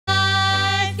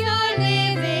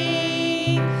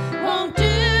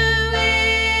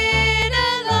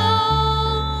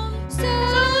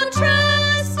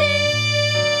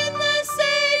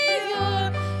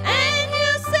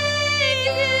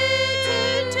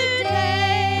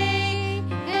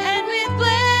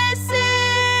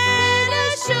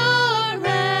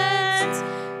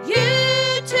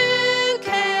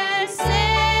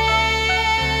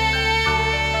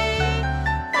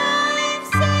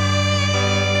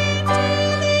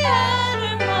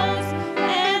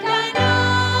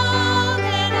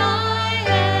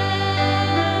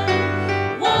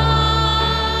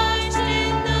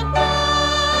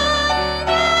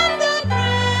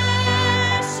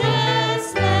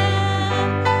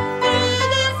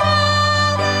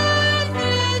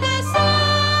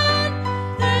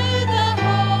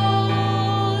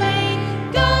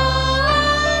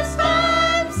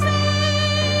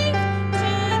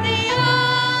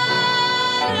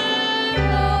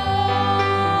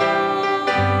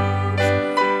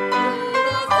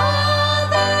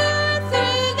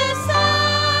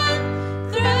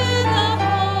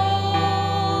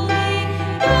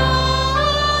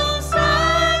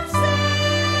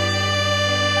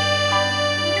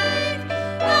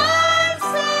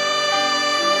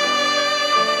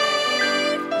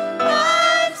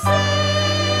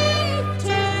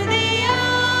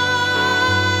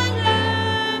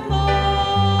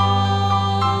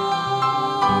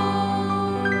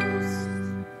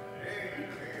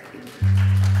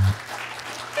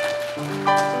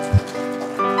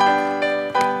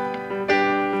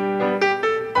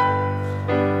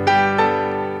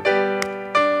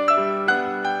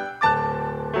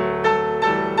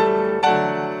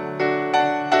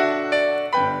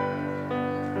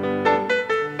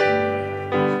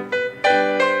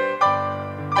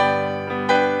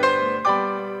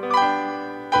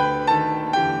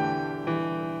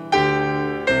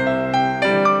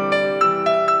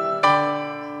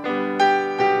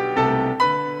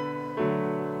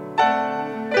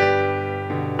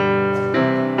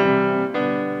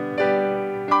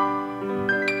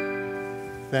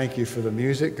thank you for the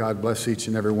music. God bless each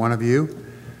and every one of you.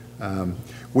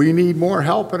 We need more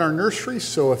help in our nursery,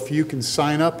 so if you can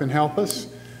sign up and help us.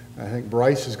 I think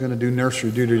Bryce is going to do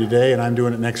nursery duty today, and I'm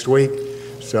doing it next week.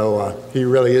 So he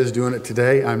really is doing it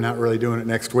today. I'm not really doing it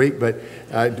next week, but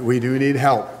we do need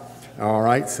help. All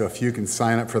right, so if you can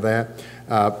sign up for that.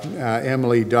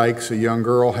 Emily Dykes, a young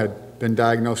girl, had been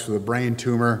diagnosed with a brain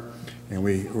tumor, and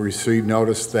we received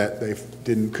notice that they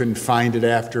couldn't find it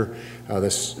after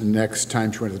this next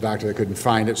time she went to the doctor. They couldn't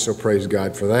find it, so praise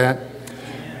God for that.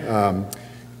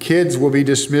 Kids will be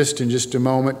dismissed in just a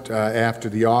moment after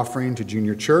the offering to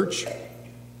junior church,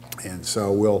 and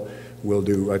so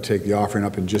we'll take the offering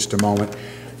up in just a moment.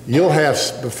 You'll have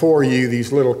before you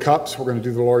these little cups. We're going to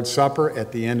do the Lord's Supper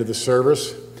at the end of the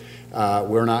service.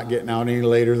 We're not getting out any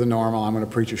later than normal. I'm going to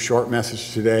preach a short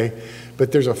message today,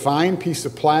 but there's a fine piece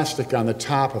of plastic on the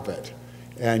top of it,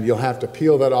 and you'll have to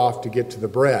peel that off to get to the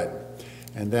bread.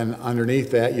 And then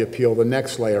underneath that, you peel the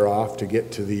next layer off to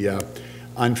get to the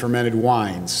unfermented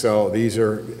wines. So these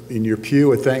are in your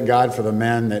pew. And thank God for the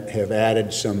men that have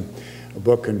added some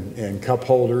book and cup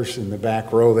holders in the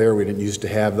back row there. We didn't used to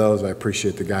have those. I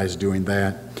appreciate the guys doing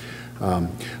that.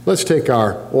 Let's take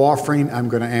our offering. I'm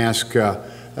going to ask,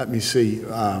 let me see,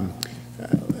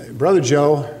 Brother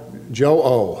Joe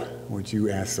O., would you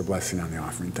ask the blessing on the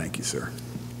offering? Thank you, sir.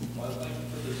 Well, thank you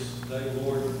for this day,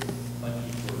 Lord. Thank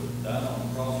you for dying on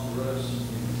the cross for us.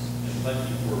 And thank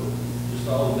you for just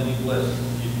all the many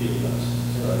blessings you've given us.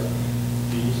 So, in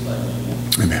Jesus'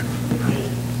 name, amen.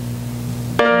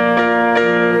 Amen.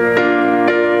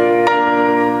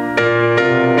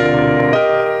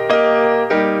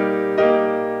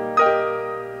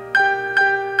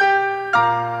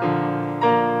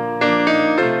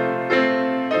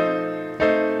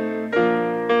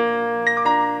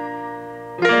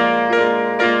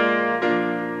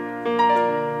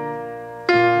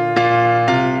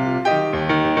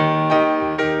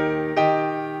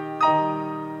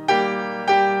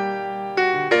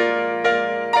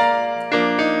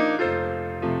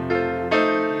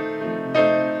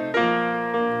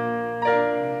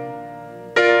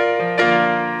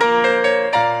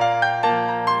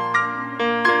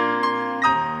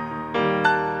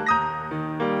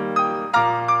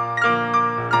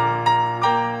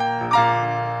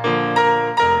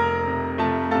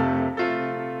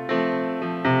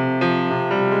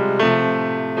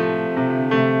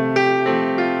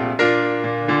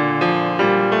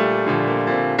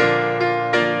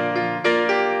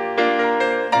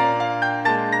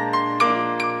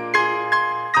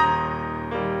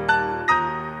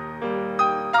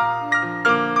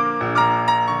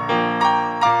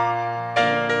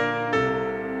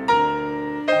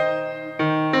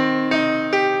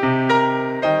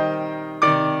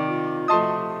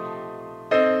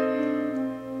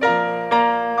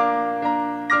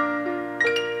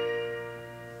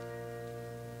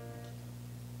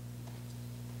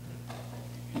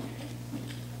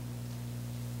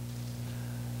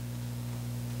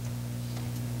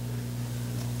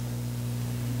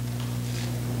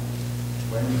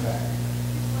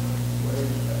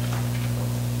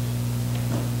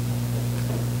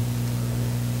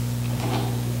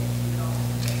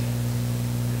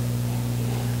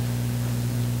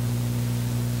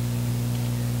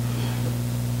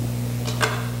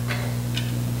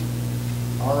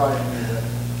 All right,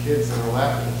 the kids that are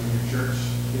left, the junior church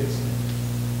kids,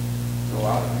 go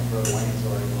out. I think Brother Wayne's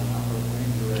already going out. Brother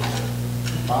Wayne's ready to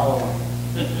follow him.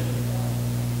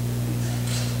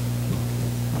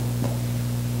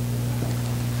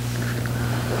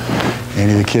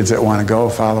 Any of the kids that want to go,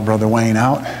 follow Brother Wayne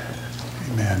out.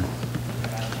 Amen.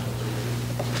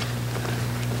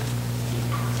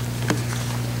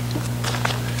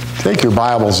 Take your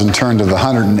Bibles and turn to the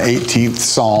 118th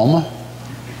Psalm.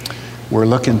 We're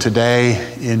looking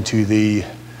today into the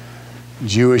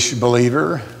Jewish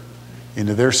believer,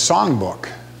 into their songbook.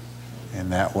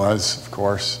 And that was, of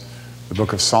course, the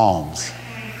book of Psalms.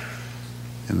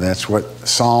 And that's what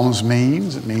Psalms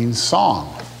means. It means song.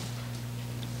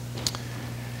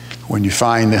 When you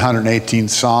find the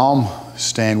 118th Psalm,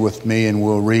 stand with me and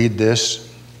we'll read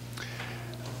this.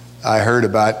 I heard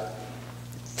about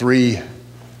three,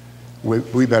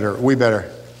 we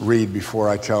better read before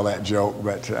I tell that joke,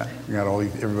 but we got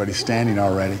everybody standing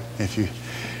already. If you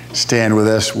stand with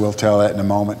us, we'll tell that in a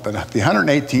moment. But the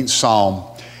 118th Psalm,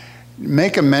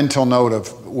 make a mental note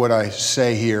of what I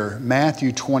say here.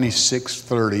 Matthew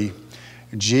 26:30,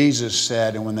 Jesus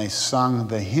said, and when they sung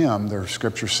the hymn, their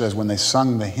scripture says, when they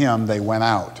sung the hymn, they went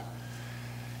out.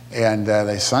 And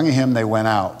they sung a hymn, they went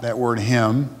out. That word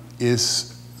hymn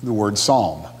is the word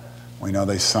psalm. We know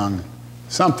they sung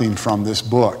something from this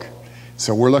book.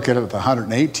 So we're looking at the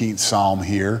 118th Psalm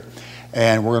here,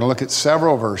 and we're going to look at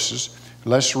several verses.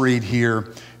 Let's read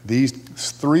here these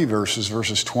 3 verses,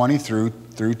 verses 20 through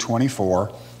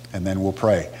 24, and then we'll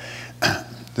pray.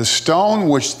 The stone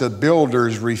which the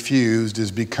builders refused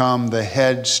is become the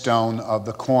headstone of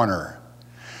the corner.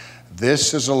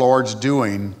 This is the Lord's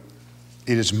doing.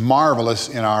 It is marvelous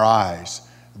in our eyes.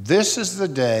 This is the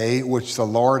day which the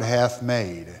Lord hath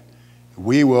made.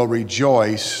 We will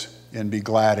rejoice and be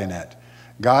glad in it.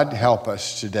 God, help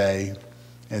us today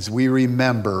as we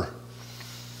remember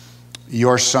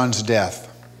your Son's death,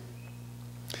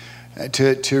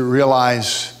 to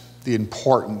realize the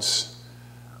importance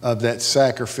of that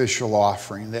sacrificial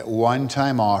offering, that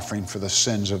one-time offering for the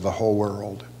sins of the whole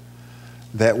world.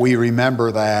 That we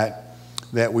remember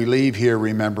that we leave here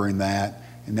remembering that,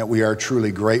 and that we are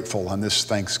truly grateful on this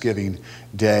Thanksgiving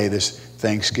day, this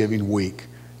Thanksgiving week,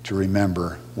 to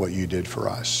remember what you did for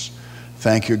us.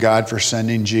 Thank you, God, for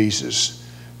sending Jesus,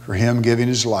 for him giving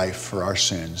his life for our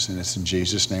sins. And it's in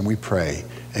Jesus' name we pray.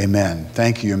 Amen.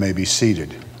 Thank you. You may be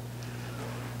seated.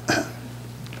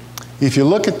 If you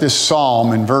look at this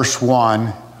psalm in verse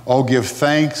 1, "Oh, give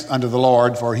thanks unto the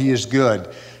Lord, for he is good,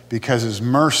 because his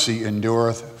mercy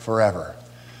endureth forever."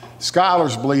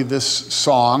 Scholars believe this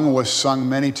song was sung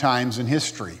many times in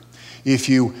history. If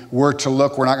you were to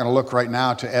look, we're not going to look right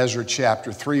now, to Ezra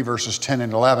chapter 3, verses 10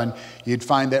 and 11, you'd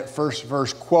find that first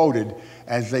verse quoted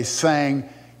as they sang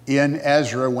in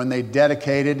Ezra when they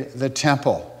dedicated the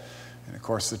temple. And of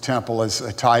course, the temple is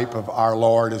a type of our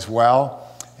Lord as well.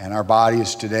 And our body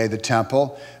is today the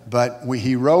temple. But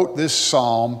he wrote this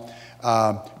psalm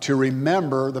to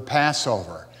remember the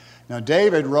Passover. Now,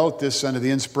 David wrote this under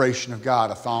the inspiration of God,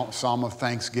 a psalm of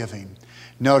thanksgiving.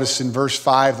 Notice in verse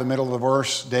 5, the middle of the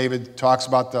verse, David talks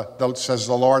about says,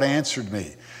 "The Lord answered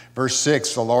me." Verse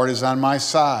 6, "The Lord is on my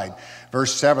side."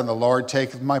 Verse 7, "The Lord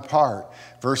taketh my part."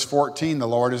 Verse 14, "The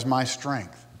Lord is my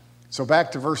strength." So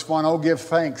back to verse 1, "Oh, give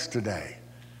thanks today."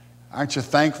 Aren't you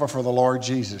thankful for the Lord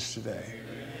Jesus today?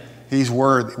 He's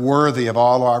worthy of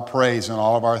all our praise and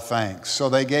all of our thanks. So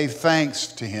they gave thanks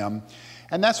to him.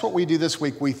 And that's what we do this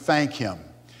week. We thank him.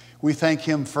 We thank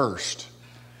him first.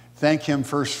 Thank him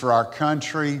first for our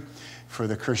country, for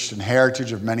the Christian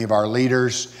heritage of many of our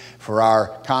leaders, for our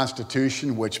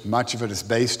Constitution, which much of it is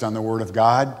based on the Word of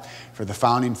God, for the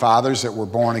founding fathers that were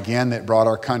born again, that brought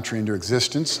our country into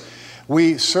existence.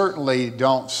 We certainly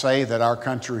don't say that our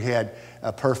country had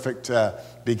a perfect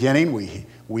beginning.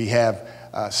 We have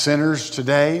sinners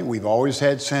today. We've always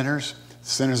had sinners.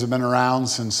 Sinners have been around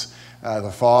since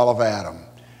the fall of Adam.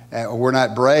 We're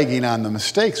not bragging on the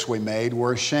mistakes we made.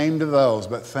 We're ashamed of those.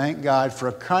 But thank God for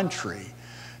a country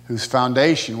whose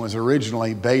foundation was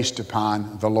originally based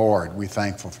upon the Lord. We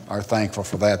are thankful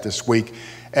for that this week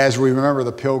as we remember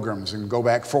the Pilgrims and go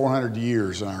back 400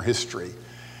 years in our history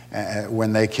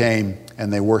when they came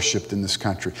and they worshiped in this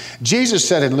country. Jesus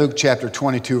said in Luke chapter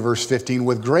 22, verse 15,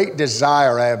 "With great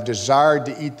desire I have desired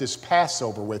to eat this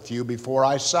Passover with you before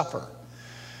I suffer."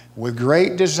 With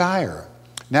great desire.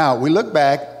 Now, we look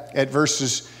back at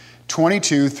verses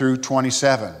 22 through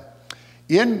 27.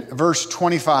 In verse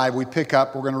 25, we pick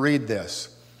up, we're going to read this.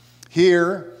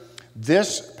 Here,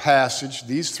 this passage,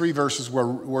 these 3 verses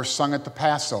were sung at the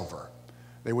Passover.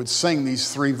 They would sing these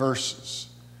 3 verses.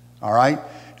 All right?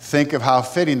 Think of how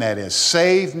fitting that is.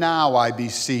 "Save now, I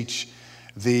beseech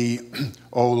thee,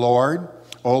 O Lord.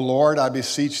 O Lord, I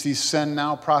beseech thee, send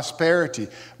now prosperity.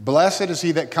 Blessed is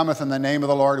he that cometh in the name of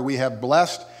the Lord. We have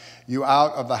blessed you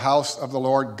out of the house of the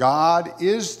Lord. God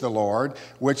is the Lord,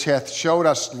 which hath showed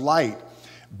us light.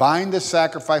 Bind the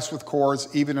sacrifice with cords,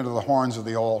 even into the horns of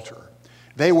the altar."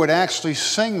 They would actually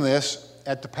sing this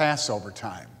at the Passover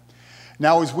time.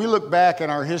 Now, as we look back in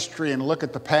our history and look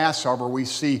at the Passover, we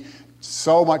see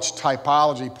so much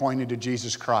typology pointing to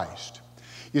Jesus Christ.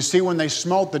 You see, when they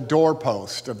smote the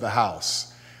doorpost of the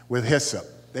house with hyssop,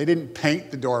 they didn't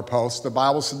paint the doorpost. The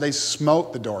Bible said they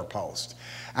smote the doorpost.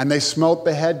 And they smote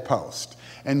the headpost.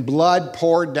 And blood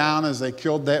poured down as they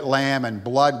killed that lamb, and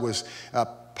blood was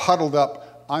puddled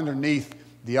up underneath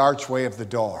the archway of the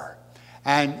door.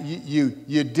 And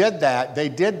you did that. They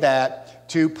did that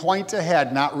to point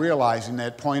ahead, not realizing that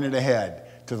it pointed ahead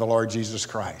to the Lord Jesus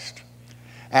Christ.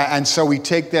 And so we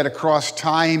take that across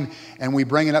time and we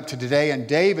bring it up to today. And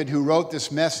David, who wrote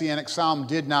this messianic psalm,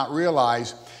 did not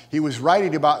realize he was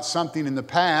writing about something in the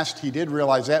past. He did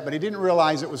realize that, but he didn't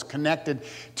realize it was connected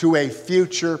to a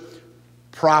future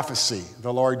prophecy,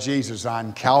 the Lord Jesus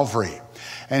on Calvary.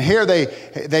 And here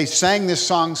they sang this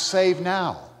song, "Save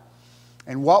Now."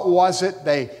 And what was it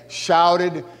they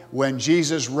shouted when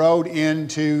Jesus rode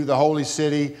into the holy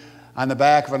city on the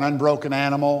back of an unbroken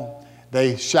animal?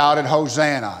 They shouted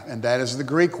Hosanna, and that is the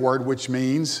Greek word which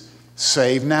means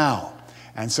save now.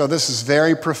 And so this is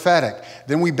very prophetic.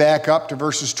 Then we back up to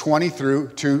verses 20 through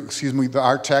to,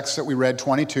 our text that we read,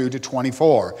 22 to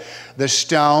 24. The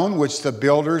stone which the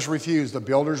builders refused. The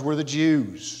builders were the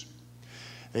Jews.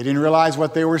 They didn't realize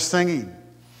what they were singing.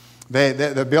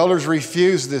 The builders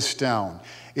refused this stone.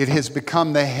 It has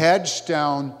become the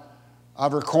headstone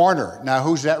of her corner. Now,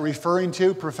 who's that referring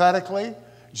to prophetically?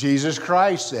 Jesus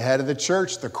Christ, the head of the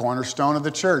church, the cornerstone of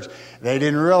the church. They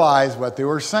didn't realize what they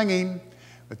were singing,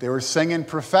 but they were singing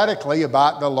prophetically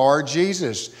about the Lord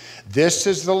Jesus. This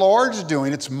is the Lord's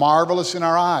doing. It's marvelous in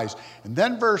our eyes. And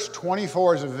then verse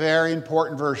 24 is a very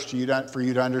important verse for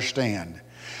you to understand.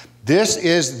 This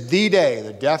is the day,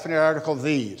 the definite article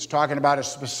the. It's talking about a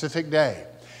specific day.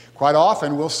 Quite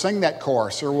often we'll sing that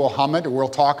chorus, or we'll hum it, or we'll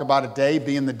talk about a day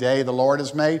being the day the Lord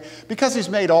has made, because He's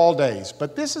made all days.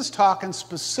 But this is talking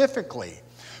specifically,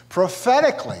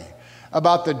 prophetically,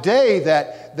 about the day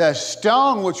that the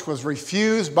stone which was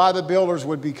refused by the builders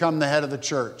would become the head of the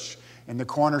church and the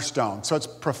cornerstone. So it's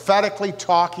prophetically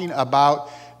talking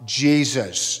about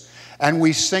Jesus. And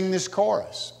we sing this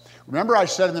chorus. Remember I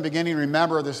said in the beginning,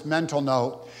 remember this mental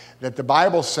note, that the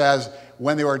Bible says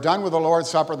when they were done with the Lord's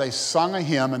Supper, they sung a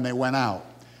hymn and they went out.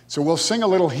 So we'll sing a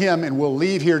little hymn and we'll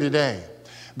leave here today.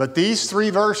 But these three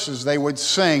verses they would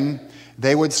sing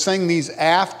these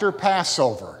after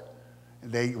Passover.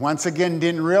 They once again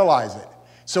didn't realize it.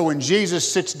 So when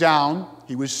Jesus sits down,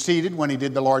 He was seated when He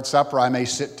did the Lord's Supper. I may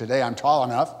sit today, I'm tall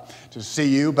enough to see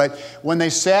you. But when they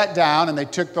sat down and they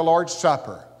took the Lord's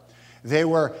Supper, they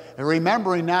were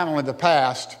remembering not only the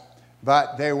past,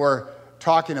 but they were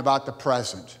talking about the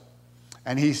present.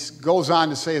 And He goes on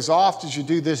to say, as oft as you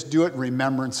do this, do it in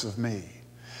remembrance of me.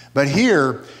 But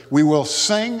here we will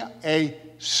sing a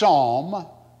psalm,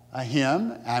 a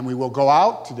hymn, and we will go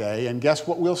out today, and guess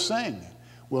what we'll sing?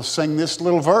 We'll sing this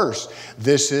little verse.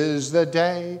 This is the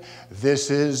day,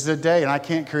 and I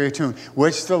can't carry a tune,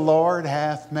 which the Lord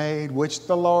hath made, which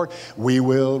the Lord, we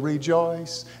will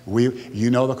rejoice.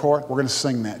 You know the chorus? We're going to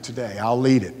sing that today. I'll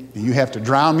lead it. You have to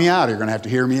drown me out, or you're going to have to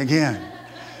hear me again.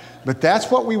 But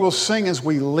that's what we will sing as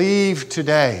we leave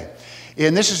today.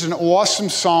 And this is an awesome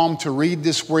psalm to read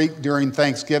this week during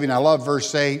Thanksgiving. I love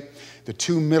verse 8. The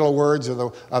two middle words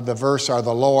of the verse are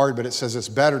the Lord, but it says it's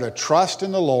better to trust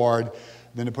in the Lord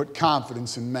than to put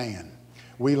confidence in man.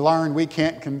 We learn we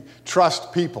can't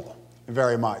trust people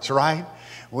very much, right?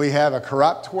 We have a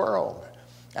corrupt world,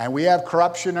 and we have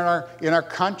corruption in our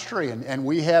country, and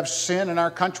we have sin in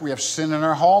our country. We have sin in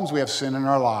our homes. We have sin in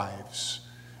our lives.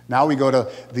 Now we go to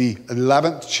the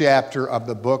 11th chapter of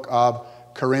the book of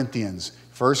Corinthians,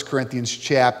 1 Corinthians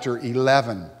chapter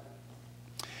 11.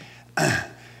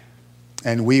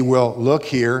 And we will look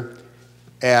here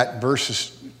at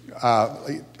verses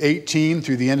 18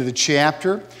 through the end of the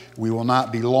chapter. We will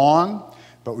not be long,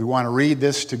 but we want to read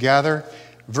this together.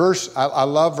 I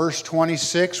love verse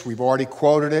 26. We've already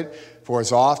quoted it. For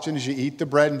as often as you eat the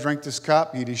bread and drink this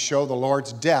cup, you do show the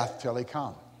Lord's death till He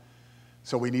come.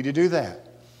 So we need to do that.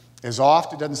 As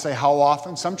often, it doesn't say how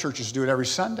often. Some churches do it every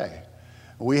Sunday.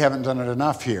 We haven't done it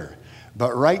enough here.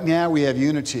 But right now we have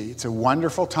unity. It's a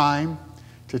wonderful time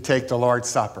to take the Lord's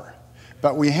Supper.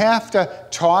 But we have to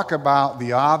talk about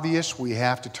the obvious. We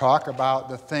have to talk about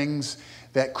the things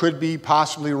that could be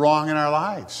possibly wrong in our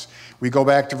lives. We go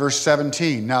back to verse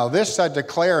 17. Now this I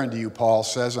declare unto you, Paul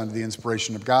says, under the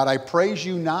inspiration of God, I praise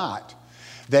you not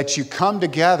that you come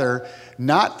together,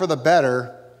 not for the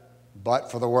better, but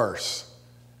for the worse.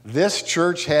 This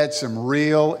church had some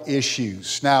real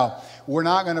issues. Now, we're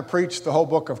not going to preach the whole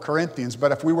book of Corinthians,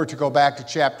 but if we were to go back to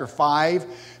chapter 5,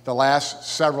 the last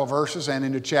several verses, and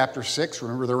into chapter 6,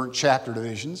 remember there weren't chapter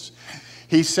divisions,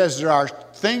 he says there are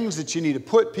things that you need to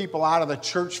put people out of the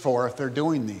church for if they're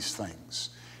doing these things.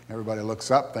 Everybody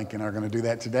looks up thinking they're going to do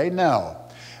that today. No.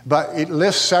 But it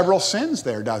lists several sins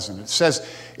there, doesn't it? It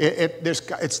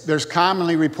says there's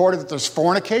commonly reported that there's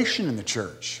fornication in the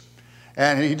church.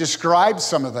 And he describes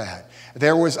some of that.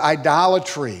 There was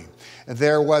idolatry.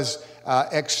 There was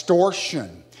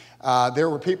extortion. There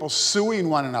were people suing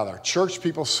one another. Church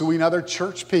people suing other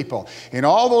church people. And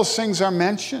all those things are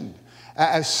mentioned.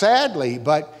 Sadly,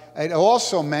 but it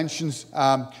also mentions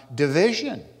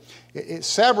division.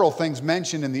 Several things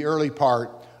mentioned in the early part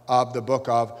of the book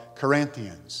of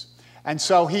Corinthians. And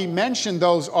so he mentioned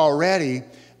those already.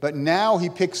 But now he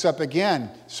picks up again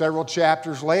several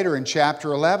chapters later in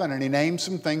chapter 11, and he names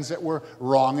some things that were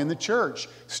wrong in the church.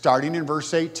 Starting in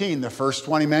verse 18, the first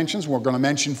one he mentions, we're going to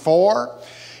mention 4,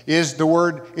 is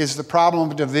the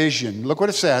problem of division. Look what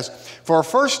it says. For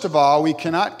first of all, we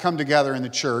cannot come together in the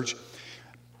church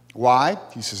Why?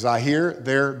 He says, I hear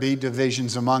there be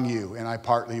divisions among you, and I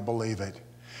partly believe it.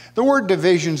 The word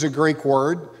division is a Greek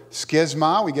word,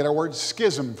 schisma. We get our word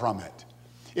schism from it.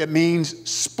 It means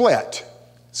split,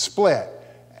 split.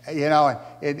 You know,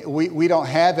 we don't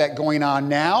have that going on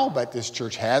now, but this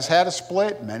church has had a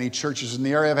split. Many churches in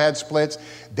the area have had splits.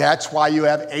 That's why you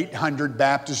have 800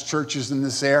 Baptist churches in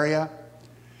this area,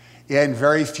 and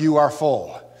very few are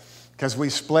full, because we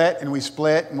split and we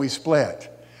split and we split.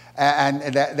 And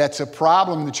that's a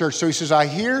problem in the church. So he says, I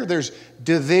hear there's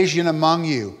division among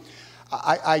you.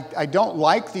 I don't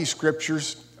like these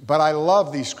scriptures, but I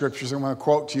love these scriptures. I'm going to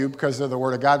quote to you because they're the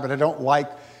Word of God, but I don't like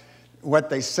what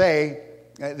they say.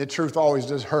 The truth always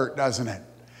does hurt, doesn't it?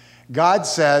 God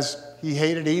says he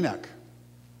hated Enoch.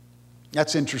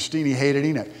 That's interesting, he hated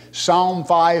Enoch. Psalm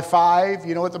 5:5,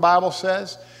 you know what the Bible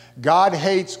says? God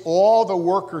hates all the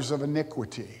workers of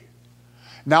iniquity.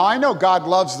 Now, I know God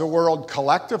loves the world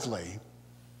collectively,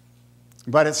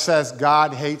 but it says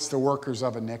God hates the workers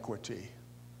of iniquity.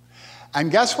 And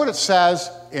guess what it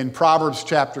says in Proverbs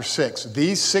chapter 6?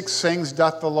 These 6 things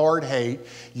doth the Lord hate,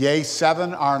 yea,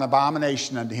 7 are an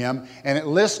abomination unto him. And it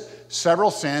lists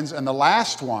several sins, and the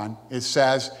last one, it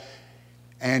says,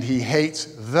 and he hates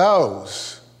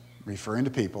those, referring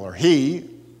to people, or he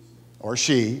or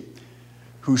she,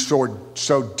 who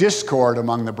sow discord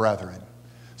among the brethren.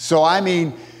 So, I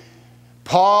mean,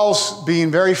 Paul's being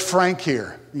very frank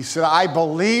here. He said, I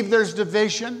believe there's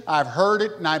division. I've heard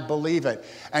it and I believe it.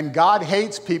 And God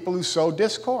hates people who sow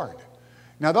discord.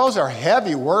 Now, those are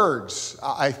heavy words.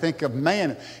 I think of,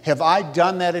 man, have I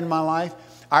done that in my life?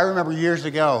 I remember years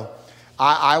ago,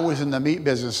 I was in the meat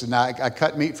business, and I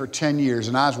cut meat for 10 years,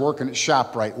 and I was working at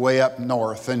ShopRite way up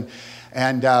north.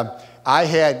 And I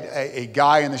had a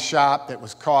guy in the shop that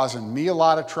was causing me a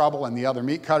lot of trouble and the other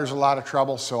meat cutters a lot of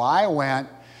trouble. So I went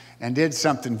and did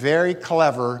something very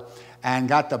clever and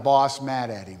got the boss mad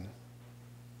at him.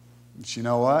 But you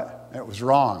know what? It was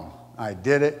wrong. I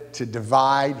did it to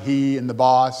divide he and the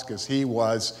boss, because he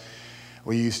was,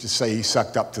 we used to say he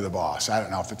sucked up to the boss. I don't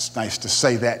know if it's nice to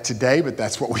say that today, but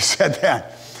that's what we said then.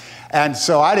 And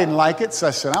so I didn't like it, so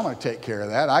I said, I'm going to take care of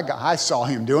that. I saw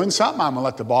him doing something. I'm going to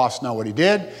let the boss know what he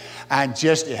did. And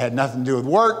just, it had nothing to do with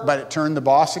work, but it turned the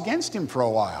boss against him for a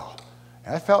while.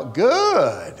 And I felt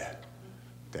good.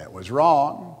 That was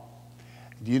wrong.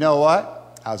 Do you know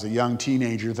what? I was a young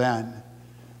teenager then.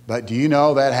 But do you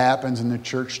know that happens in the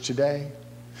church today?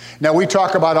 Now, we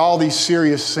talk about all these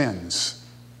serious sins.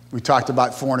 We talked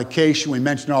about fornication. We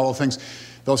mentioned all those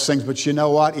things. But you know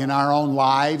what? In our own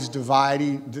lives,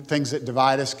 the things that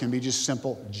divide us can be just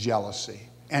simple jealousy,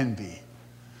 envy,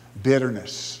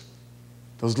 bitterness.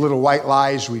 Those little white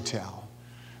lies we tell.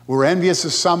 We're envious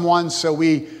of someone, so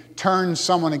we turn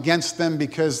someone against them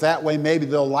because that way maybe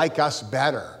they'll like us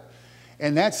better.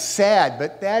 And that's sad,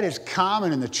 but that is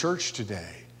common in the church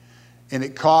today. And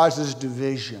it causes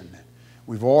division.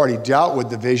 We've already dealt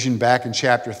with division back in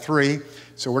chapter 3,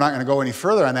 so we're not going to go any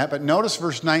further on that. But notice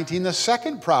verse 19, the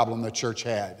second problem the church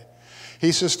had.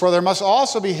 He says, for there must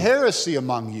also be heresy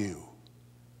among you,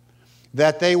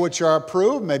 that they which are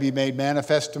approved may be made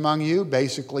manifest among you.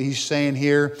 Basically, he's saying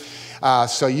here,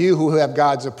 so you who have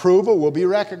God's approval will be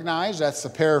recognized. That's the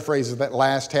paraphrase of that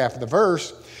last half of the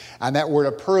verse. And that word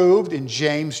approved in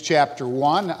James chapter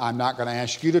 1, I'm not going to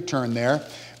ask you to turn there,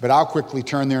 but I'll quickly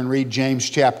turn there and read James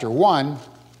chapter 1,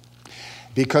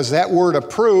 because that word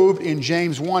approved in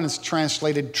James 1 is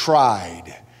translated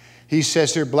tried. He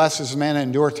says here, blessed is the man that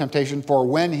endureth temptation, for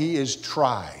when he is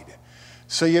tried.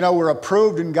 So, you know, we're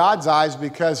approved in God's eyes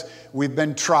because we've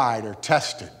been tried or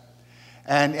tested.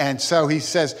 And so he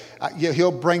says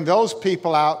he'll bring those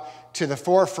people out to the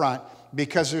forefront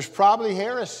because there's probably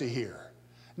heresy here.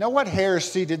 Now, what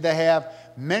heresy did they have?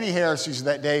 Many heresies of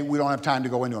that day. We don't have time to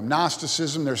go into them.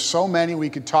 Gnosticism, there's so many we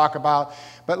could talk about.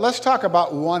 But let's talk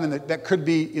about one that could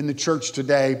be in the church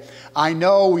today. I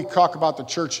know we talk about the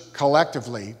church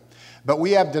collectively, but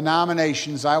we have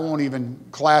denominations. I won't even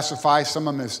classify some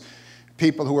of them as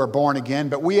people who are born again,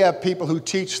 but we have people who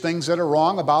teach things that are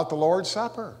wrong about the Lord's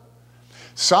Supper.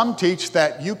 Some teach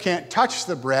that you can't touch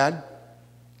the bread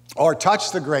or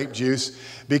touch the grape juice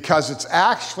because it's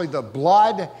actually the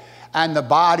blood and the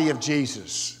body of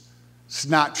Jesus. It's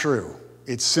not true.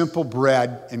 It's simple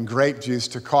bread and grape juice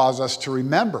to cause us to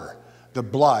remember the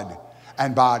blood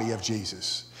and body of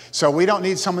Jesus. So we don't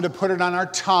need someone to put it on our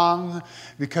tongue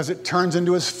because it turns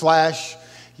into his flesh.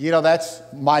 You know, that's,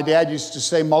 my dad used to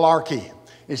say malarkey.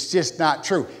 It's just not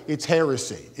true. It's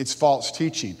heresy. It's false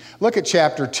teaching. Look at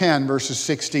chapter 10, verses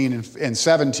 16 and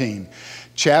 17.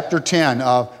 chapter 10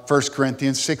 of 1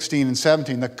 Corinthians 16 and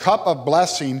 17. The cup of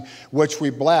blessing which we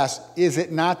bless, is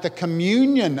it not the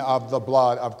communion of the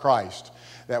blood of Christ?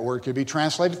 That word could be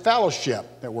translated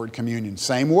fellowship, that word communion,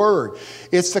 same word.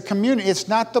 It's the communion. It's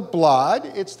not the blood,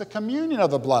 it's the communion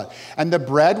of the blood. And the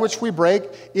bread which we break,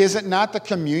 is it not the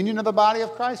communion of the body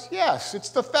of Christ? Yes, it's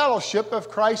the fellowship of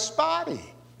Christ's body.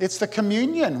 It's the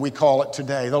communion, we call it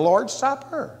today, the Lord's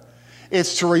Supper.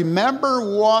 It's to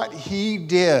remember what he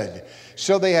did.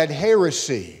 So they had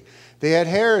heresy. They had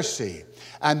heresy.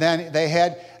 And then they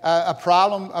had a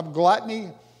problem of gluttony.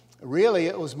 Really,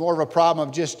 it was more of a problem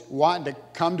of just wanting to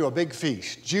come to a big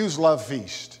feast. Jews love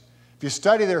feast. If you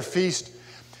study their feast,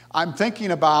 I'm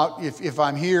thinking about if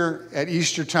I'm here at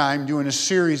Easter time doing a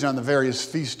series on the various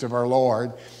feasts of our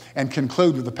Lord and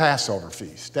conclude with the Passover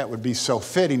feast. That would be so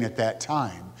fitting at that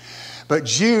time. But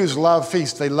Jews love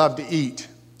feasts. They love to eat.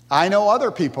 I know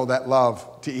other people that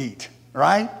love to eat,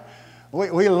 right?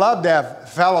 We love to have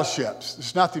fellowships.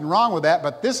 There's nothing wrong with that,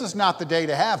 but this is not the day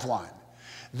to have one.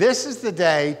 This is the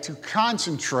day to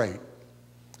concentrate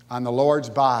on the Lord's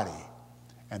body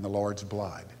and the Lord's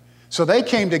blood. So they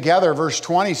came together, verse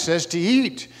 20 says, to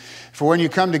eat. For when you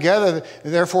come together,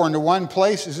 therefore, into one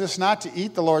place, is this not to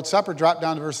eat the Lord's Supper? Drop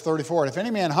down to verse 34. If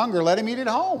any man hunger, let him eat at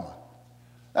home.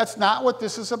 That's not what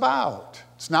this is about.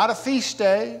 It's not a feast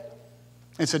day.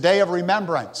 It's a day of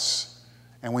remembrance.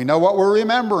 And we know what we're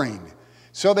remembering.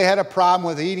 So they had a problem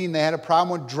with eating. They had a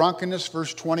problem with drunkenness.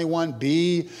 Verse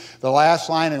 21b, the last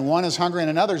line, and one is hungry and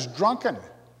another's drunken.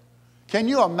 Can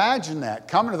you imagine that?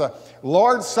 Coming to the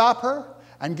Lord's Supper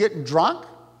and getting drunk?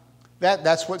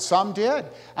 That's what some did.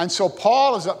 And so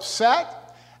Paul is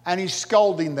upset and he's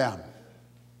scolding them.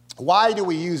 Why do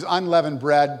we use unleavened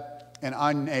bread and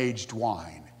unaged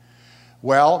wine?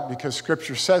 Well, because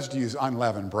Scripture says to use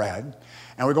unleavened bread.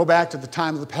 And we go back to the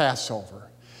time of the Passover.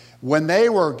 When they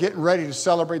were getting ready to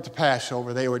celebrate the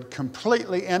Passover, they would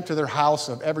completely empty their house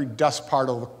of every dust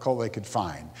particle they could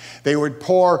find. They would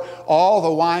pour all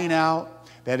the wine out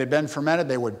that had been fermented.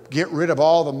 They would get rid of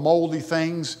all the moldy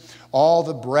things, all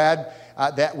the bread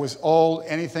that was old,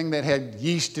 anything that had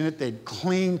yeast in it, they'd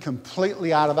clean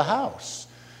completely out of the house.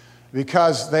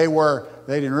 Because they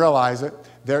didn't realize it,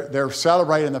 they're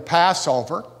celebrating the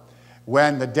Passover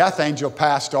when the death angel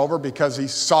passed over because he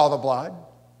saw the blood,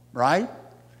 right?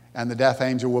 And the death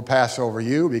angel will pass over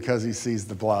you because he sees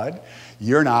the blood.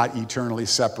 You're not eternally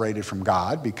separated from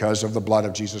God because of the blood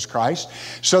of Jesus Christ.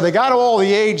 So they got all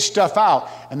the age stuff out.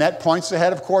 And that points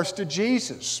ahead, of course, to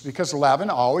Jesus, because leaven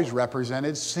always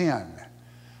represented sin.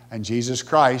 And Jesus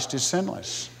Christ is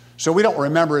sinless. So we don't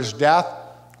remember his death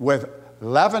with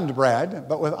leavened bread,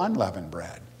 but with unleavened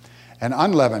bread and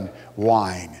unleavened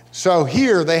wine. So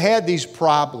here they had these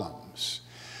problems.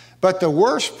 But the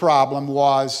worst problem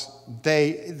was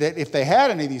that if they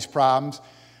had any of these problems,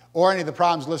 or any of the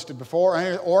problems listed before,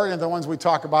 or any of the ones we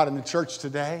talk about in the church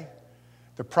today,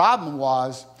 the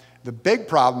big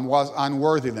problem was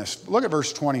unworthiness. Look at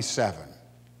verse 27.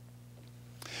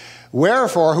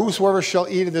 Wherefore, whosoever shall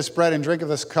eat of this bread and drink of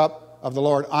this cup of the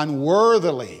Lord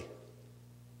unworthily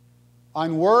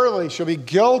shall be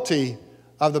guilty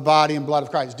of the body and blood of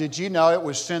Christ. Did you know it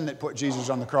was sin that put Jesus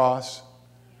on the cross?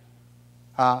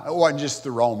 It wasn't just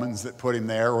the Romans that put him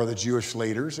there or the Jewish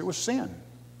leaders. It was sin.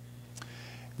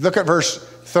 Look at verse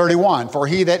 31. For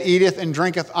he that eateth and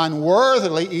drinketh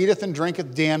unworthily eateth and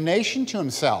drinketh damnation to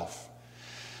himself,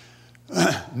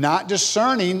 not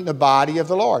discerning the body of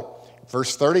the Lord.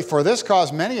 Verse 30. For this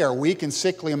cause many are weak and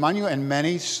sickly among you, and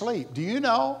many sleep. Do you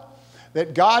know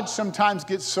that God sometimes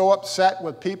gets so upset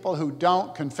with people who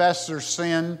don't confess their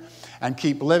sin and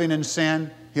keep living in sin?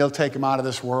 He'll take them out of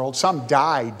this world. Some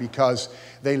died because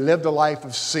they lived a life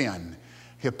of sin,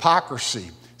 hypocrisy,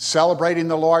 celebrating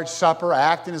the Lord's Supper,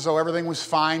 acting as though everything was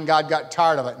fine. God got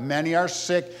tired of it. Many are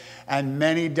sick and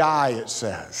many die, it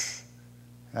says.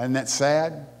 Isn't that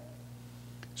sad?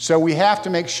 So we have to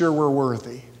make sure we're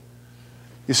worthy.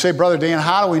 You say, Brother Dan,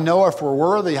 how do we know if we're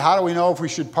worthy? How do we know if we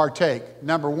should partake?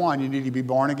 Number one, you need to be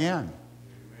born again.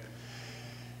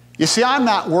 You see, I'm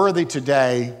not worthy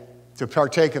today to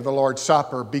partake of the Lord's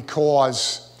Supper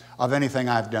because of anything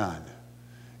I've done.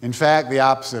 In fact, the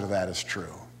opposite of that is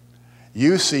true.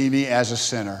 You see me as a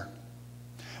sinner,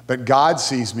 but God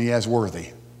sees me as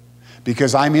worthy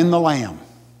because I'm in the Lamb.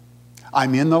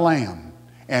 I'm in the Lamb,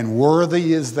 and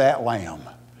worthy is that Lamb.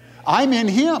 I'm in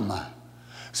Him.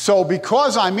 So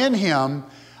because I'm in Him,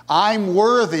 I'm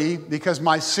worthy because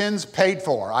my sin's paid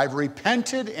for. I've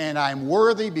repented and I'm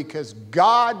worthy because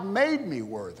God made me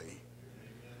worthy.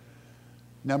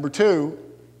 Number two,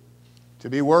 to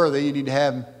be worthy, you need to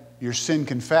have your sin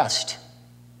confessed.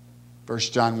 1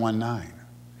 John 1:9.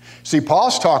 See,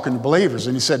 Paul's talking to believers,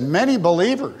 and he said many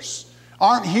believers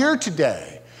aren't here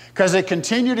today because they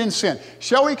continued in sin.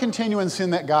 Shall we continue in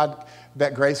sin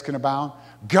that grace can abound?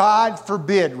 God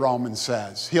forbid, Romans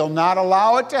says. He'll not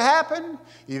allow it to happen.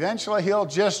 Eventually, he'll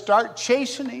just start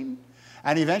chastening,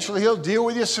 and eventually he'll deal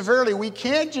with you severely. We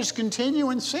can't just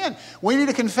continue in sin. We need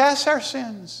to confess our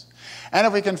sins. And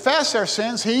if we confess our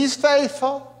sins, he's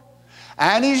faithful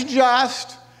and he's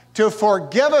just to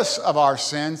forgive us of our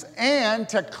sins and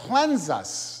to cleanse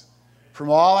us from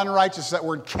all unrighteousness. That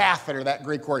word catheter, that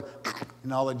Greek word,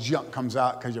 and all the junk comes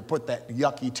out because you put that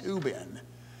yucky tube in.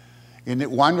 Isn't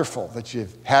it wonderful that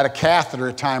you've had a catheter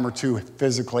a time or two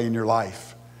physically in your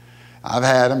life? I've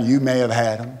had them. You may have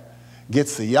had them.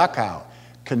 Gets the yuck out.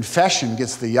 Confession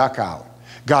gets the yuck out.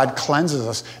 God cleanses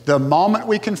us. The moment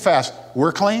we confess,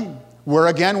 we're clean. We're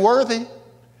again worthy.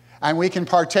 And we can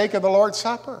partake of the Lord's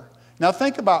Supper. Now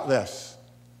think about this.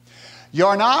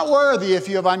 You're not worthy if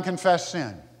you have unconfessed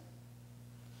sin.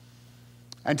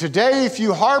 And today, if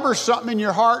you harbor something in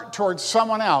your heart towards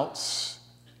someone else,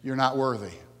 you're not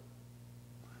worthy.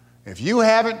 If you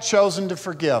haven't chosen to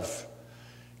forgive,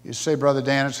 you say, Brother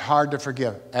Dan, it's hard to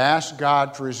forgive. Ask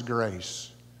God for his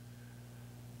grace.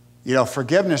 You know,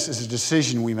 forgiveness is a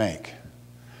decision we make.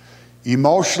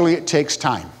 Emotionally, it takes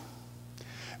time.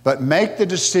 But make the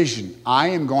decision, I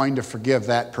am going to forgive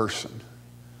that person.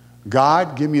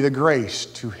 God, give me the grace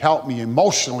to help me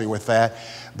emotionally with that,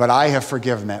 but I have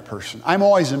forgiven that person. I'm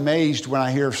always amazed when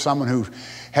I hear of someone who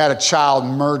had a child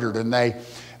murdered and they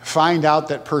find out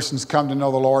that person's come to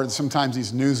know the Lord. And sometimes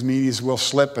these news medias will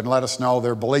slip and let us know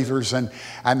they're believers, and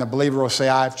the believer will say,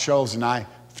 I've chosen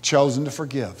to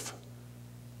forgive.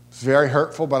 It's very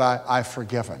hurtful, but I've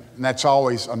forgiven. And that's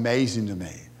always amazing to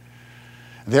me.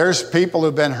 There's people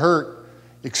who've been hurt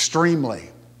extremely.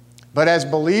 But as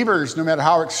believers, no matter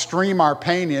how extreme our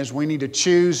pain is, we need to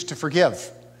choose to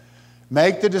forgive.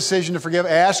 Make the decision to forgive.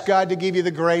 Ask God to give you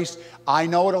the grace. I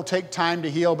know it'll take time to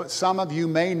heal, but some of you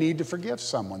may need to forgive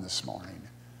someone this morning.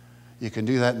 You can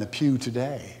do that in the pew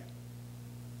today.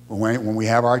 When we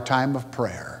have our time of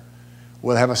prayer,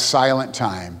 we'll have a silent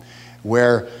time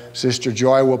where Sister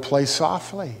Joy will play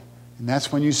softly. And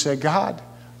that's when you say, God,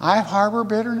 I harbor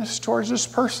bitterness towards this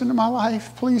person in my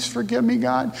life. Please forgive me,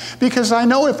 God. Because I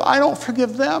know if I don't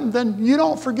forgive them, then you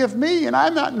don't forgive me, and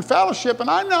I'm not in fellowship, and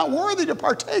I'm not worthy to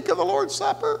partake of the Lord's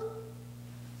Supper.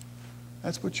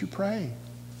 That's what you pray.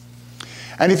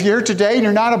 And if you're here today and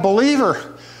you're not a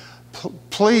believer,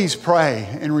 please pray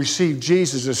and receive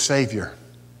Jesus as Savior.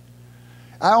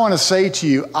 I want to say to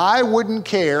you, I wouldn't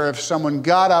care if someone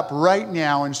got up right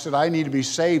now and said, I need to be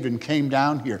saved, and came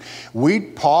down here.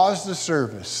 We'd pause the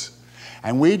service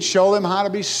and we'd show them how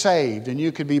to be saved, and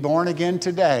you could be born again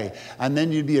today, and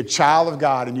then you'd be a child of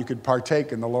God and you could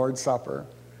partake in the Lord's Supper.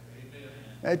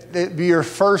 It'd be your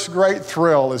first great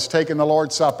thrill, is taking the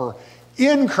Lord's Supper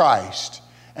in Christ,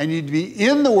 and you'd be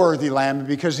in the worthy Lamb,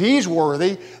 because he's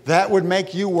worthy. That would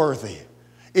make you worthy.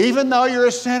 Even though you're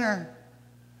a sinner,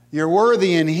 you're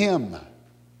worthy in him.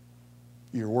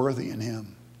 You're worthy in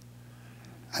him.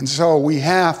 And so we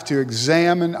have to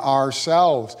examine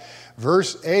ourselves.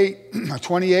 Verse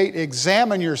 28,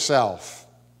 examine yourself.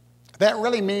 That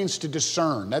really means to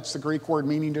discern. That's the Greek word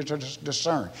meaning to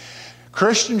discern.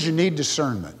 Christians, you need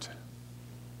discernment.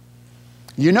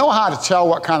 You know how to tell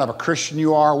what kind of a Christian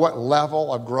you are, what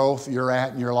level of growth you're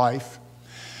at in your life?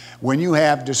 When you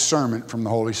have discernment from the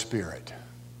Holy Spirit.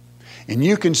 And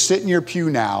you can sit in your pew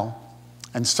now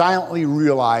and silently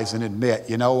realize and admit,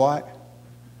 you know what?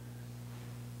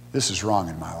 This is wrong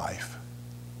in my life.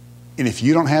 And if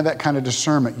you don't have that kind of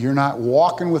discernment, you're not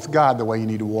walking with God the way you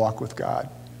need to walk with God.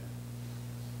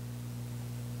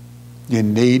 You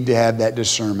need to have that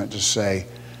discernment to say,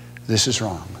 this is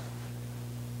wrong.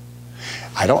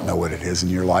 I don't know what it is in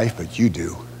your life, but you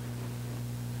do.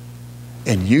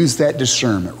 And use that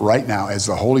discernment right now as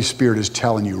the Holy Spirit is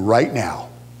telling you right now.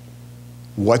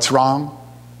 What's wrong?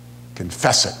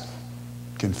 Confess it.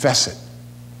 Confess it.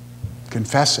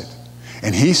 Confess it.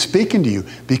 And he's speaking to you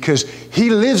because he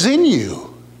lives in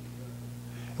you.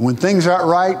 And when things aren't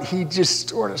right, he just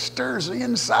sort of stirs the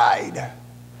inside.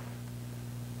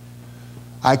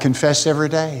 I confess every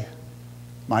day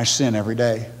my sin every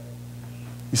day.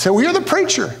 You say, well, you're the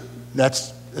preacher.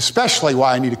 That's especially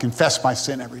why I need to confess my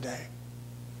sin every day.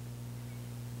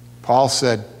 Paul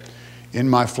said, in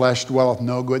my flesh dwelleth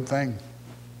no good thing.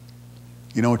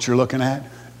 You know what you're looking at?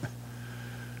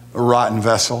 A rotten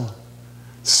vessel.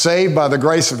 Saved by the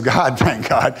grace of God, thank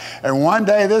God. And one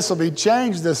day this will be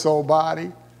changed, this old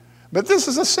body. But this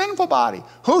is a sinful body.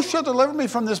 Who shall deliver me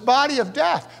from this body of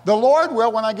death? The Lord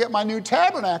will when I get my new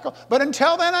tabernacle. But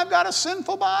until then, I've got a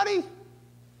sinful body.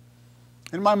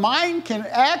 And my mind can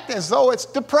act as though it's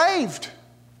depraved.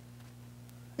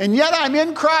 And yet I'm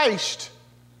in Christ.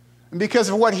 And because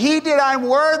of what He did, I'm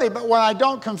worthy. But when I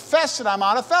don't confess it, I'm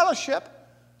out of fellowship.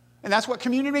 And that's what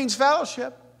communion means,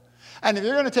 fellowship. And if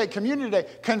you're going to take communion today,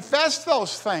 confess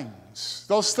those things.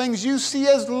 Those things you see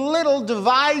as little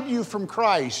divide you from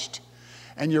Christ.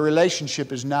 And your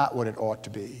relationship is not what it ought to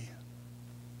be.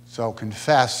 So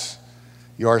confess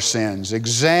your sins.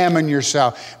 Examine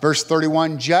yourself. Verse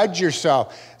 31, judge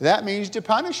yourself. That means to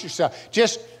punish yourself.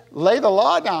 Just lay the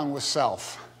law down with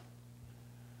self.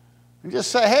 And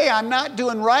just say, hey, I'm not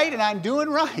doing right, and I'm doing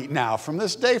right now from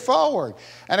this day forward.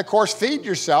 And of course, feed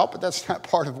yourself, but that's not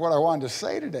part of what I wanted to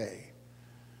say today.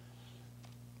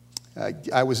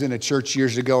 I was in a church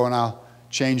years ago, and I'll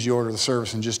change the order of the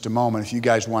service in just a moment. If you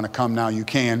guys want to come now, you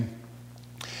can.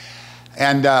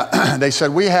 And they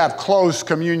said, we have closed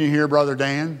communion here, Brother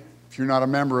Dan. If you're not a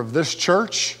member of this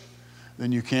church,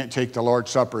 then you can't take the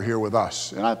Lord's Supper here with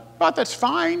us. And I thought that's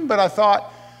fine, but I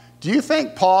thought, do you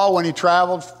think Paul, when he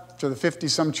traveled to the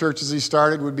 50-some churches he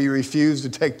started, would be refused to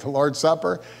take the Lord's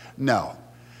Supper? No.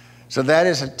 So that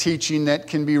is a teaching that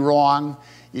can be wrong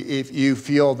if you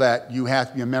feel that you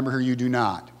have to be a member here. You do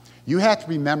not. You have to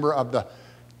be a member of the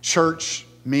church,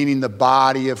 meaning the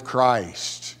body of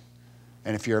Christ.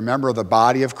 And if you're a member of the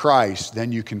body of Christ,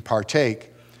 then you can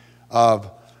partake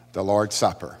of the Lord's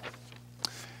Supper.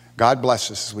 God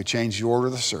bless us as we change the order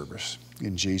of the service.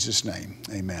 In Jesus' name,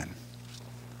 amen.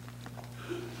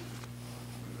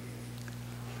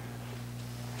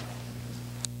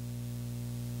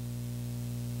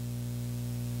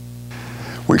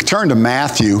 We turn to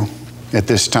Matthew at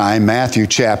this time, Matthew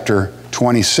chapter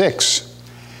 26,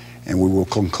 and we will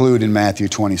conclude in Matthew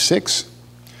 26.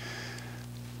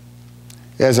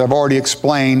 As I've already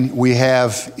explained, we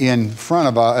have in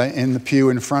the pew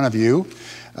in front of you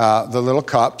the little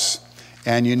cups,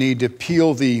 and you need to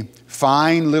peel the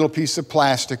fine little piece of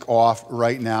plastic off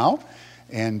right now.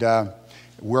 And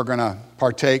we're going to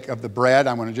partake of the bread.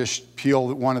 I'm going to just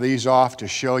peel one of these off to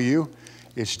show you.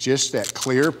 It's just that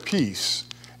clear piece,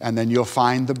 and then you'll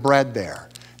find the bread there.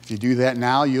 If you do that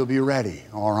now, you'll be ready,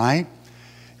 all right?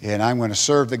 And I'm going to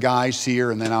serve the guys here,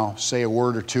 and then I'll say a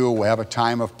word or two. We'll have a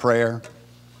time of prayer.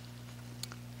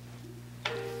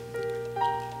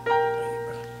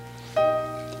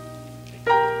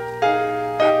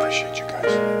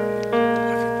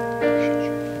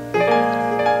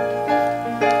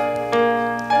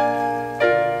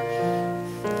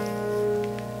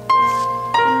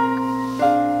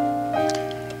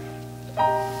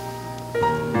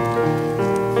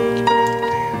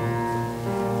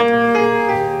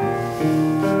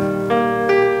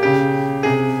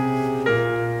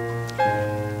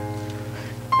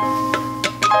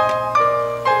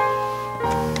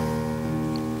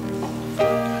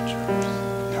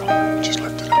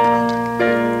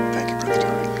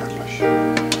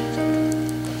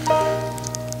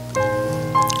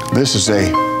 This is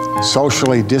a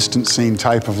socially distancing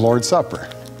type of Lord's Supper.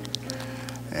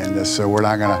 And so we're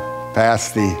not going to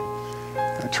pass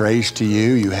the trays to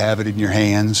you. You have it in your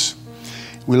hands.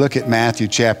 We look at Matthew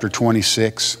chapter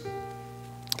 26,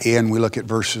 and we look at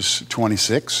verses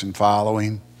 26 and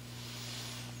following.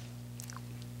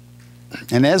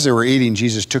 And as they were eating,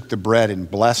 Jesus took the bread and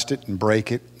blessed it and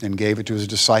brake it and gave it to his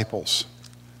disciples.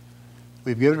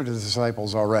 We've given it to the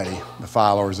disciples already, the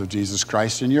followers of Jesus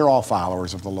Christ, and you're all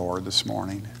followers of the Lord this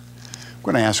morning. I'm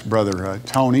going to ask Brother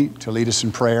Tony to lead us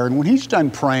in prayer, and when he's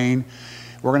done praying,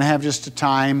 we're going to have just a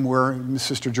time where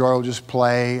Sister Joy will just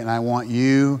play, and I want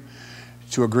you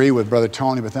to agree with Brother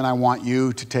Tony, but then I want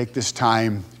you to take this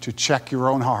time to check your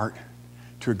own heart,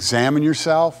 to examine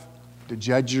yourself, to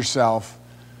judge yourself,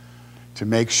 to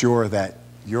make sure that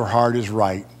your heart is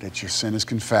right, that your sin is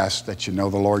confessed, that you know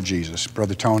the Lord Jesus.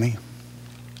 Brother Tony.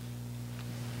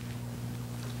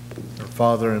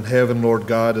 Father in heaven, Lord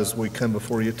God, as we come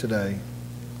before you today,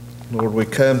 Lord, we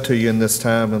come to you in this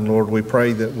time, and Lord, we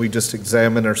pray that we just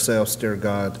examine ourselves, dear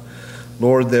God.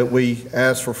 Lord, that we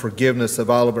ask for forgiveness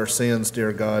of all of our sins,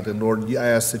 dear God, and Lord, you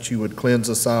ask that you would cleanse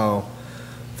us all.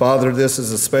 Father, this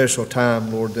is a special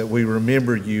time, Lord, that we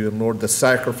remember you, and Lord, the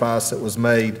sacrifice that was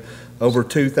made over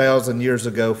 2,000 years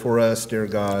ago for us, dear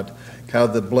God, how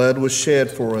the blood was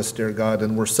shed for us, dear God,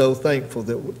 and we're so thankful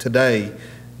that today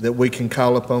that we can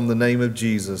call upon the name of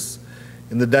Jesus.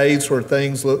 In the days where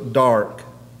things look dark,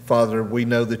 Father, we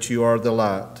know that you are the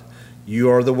light. You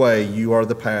are the way. You are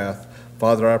the path.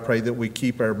 Father, I pray that we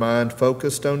keep our mind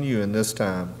focused on you in this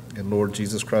time. In Lord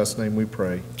Jesus Christ's name we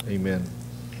pray. Amen.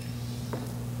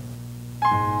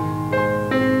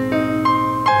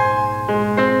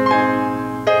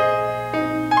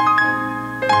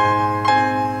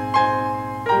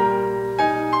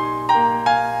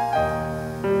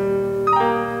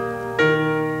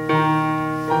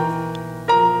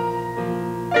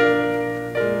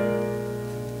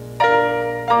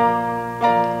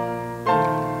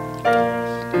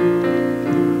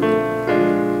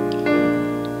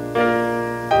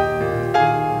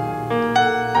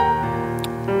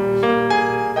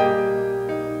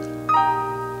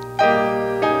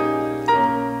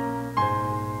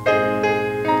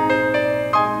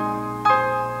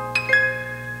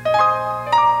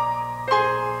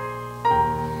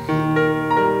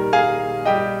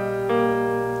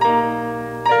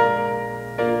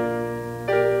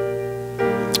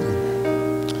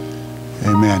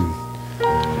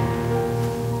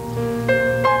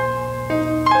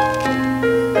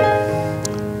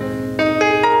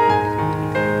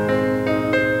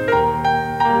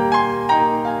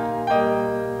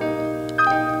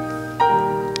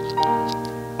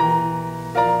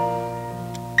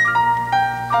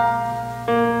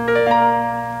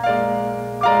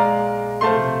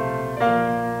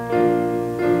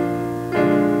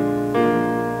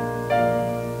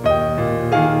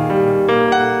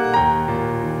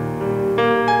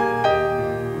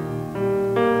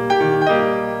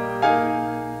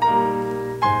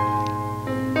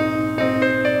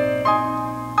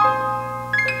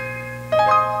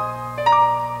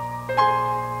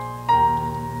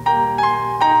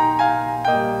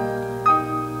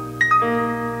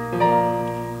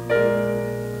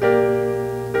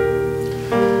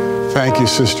 Thank you,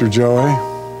 Sister Joy.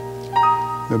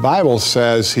 The Bible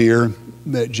says here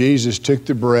that Jesus took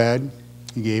the bread,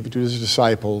 he gave it to his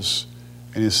disciples,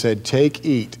 and he said, "Take,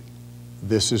 eat,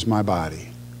 this is my body."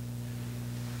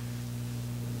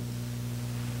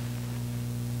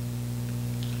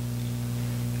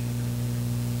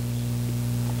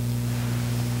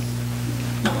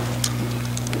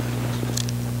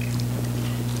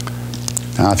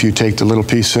 Now, if you take the little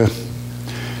piece of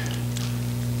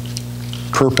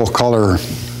purple color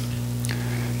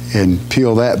and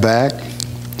peel that back,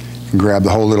 and grab the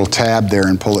whole little tab there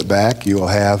and pull it back, you will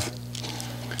have,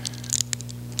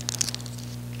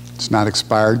 it's not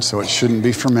expired, so it shouldn't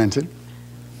be fermented.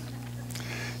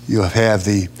 You'll have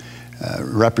the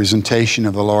representation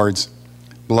of the Lord's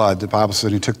blood. The Bible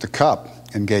said he took the cup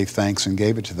and gave thanks and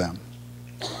gave it to them.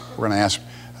 We're going to ask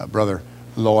Brother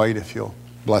Lloyd if you'll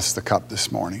bless the cup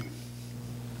this morning.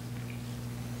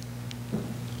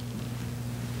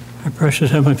 Our precious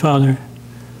Heavenly Father,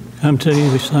 come to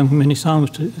you. We sung many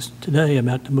songs today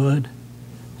about the blood.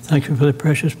 Thank you for the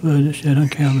precious blood that's shed on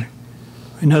Calvary.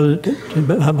 We know that the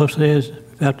Bible says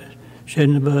about the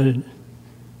shedding of blood,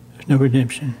 there's no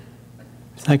redemption.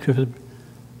 Thank you for the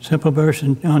simple verse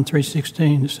in John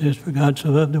 3:16 that says, "For God so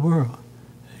loved the world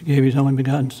that he gave his only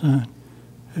begotten Son.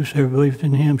 Whosoever believeth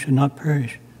in him should not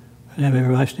perish, but have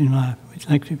everlasting life." We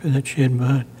thank you for that shed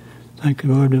blood. Thank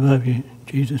you, Lord. We love you. In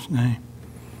Jesus' name.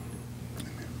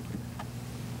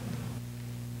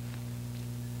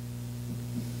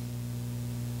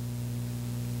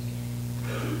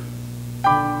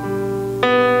 Thank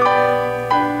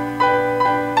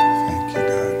you,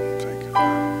 God. Thank you, God.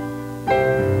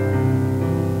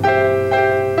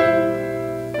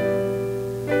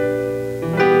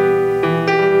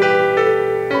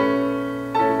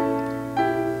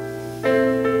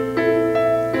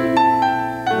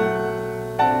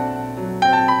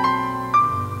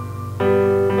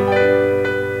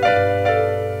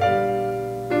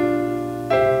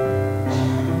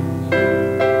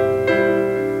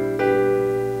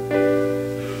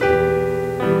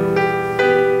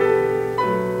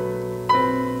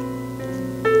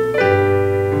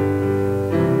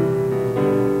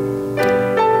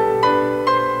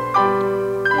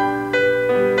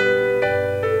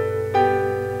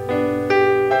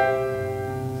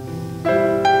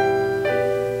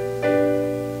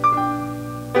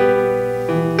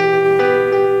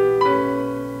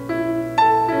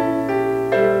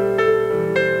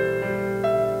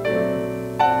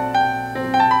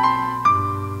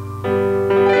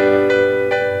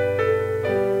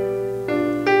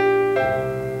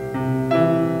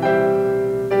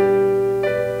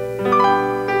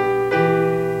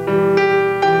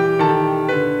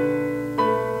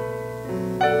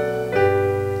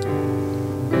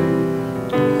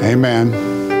 Amen.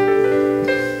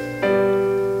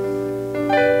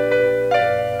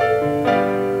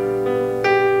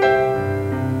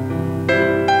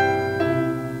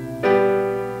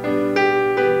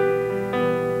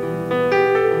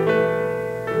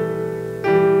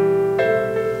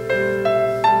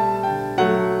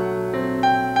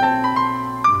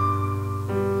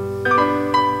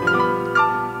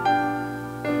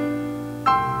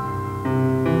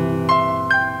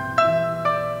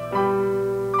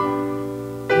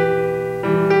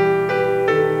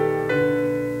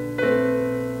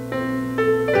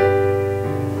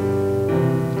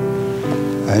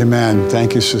 Amen.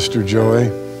 Thank you, Sister Joy.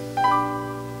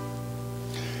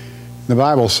 The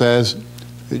Bible says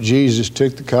that Jesus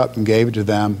took the cup and gave it to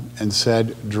them and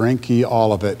said, "Drink ye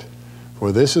all of it,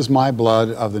 for this is my blood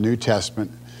of the New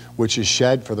Testament, which is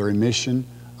shed for the remission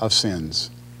of sins."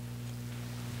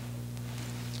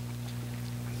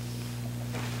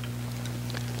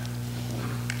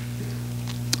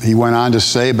 He went on to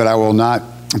say, But I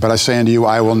say unto you,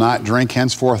 I will not drink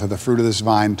henceforth of the fruit of this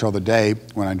vine until the day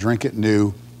when I drink it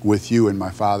new with you in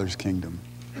my Father's kingdom.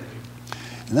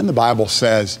 And then the Bible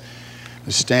says,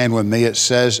 stand with me, it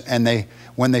says, and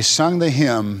when they sung the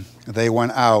hymn, they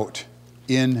went out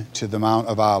into the Mount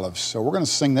of Olives. So we're going to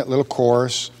sing that little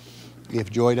chorus. If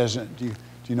Joy doesn't, do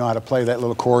you know how to play that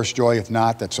little chorus, Joy? If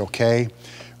not, that's okay.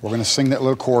 We're going to sing that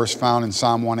little chorus found in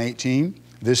Psalm 118.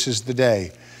 This is the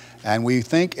day. And we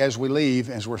think as we leave,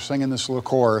 as we're singing this little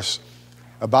chorus,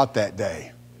 about that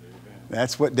day.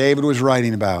 That's what David was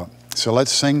writing about. So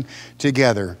let's sing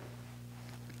together.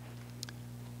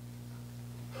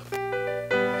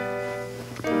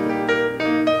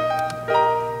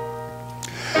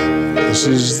 This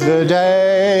is the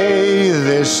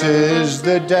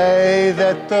day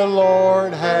that the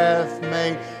Lord hath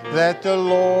made, that the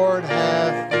Lord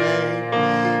hath made.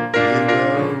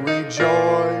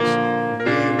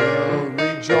 We will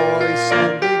rejoice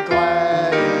and be glad.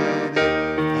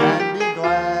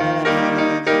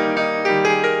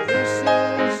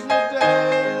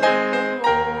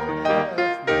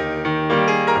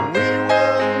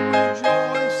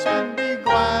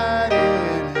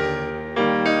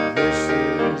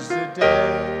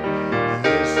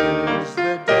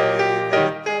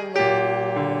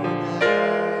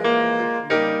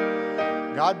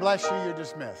 bless you. You're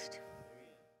dismissed.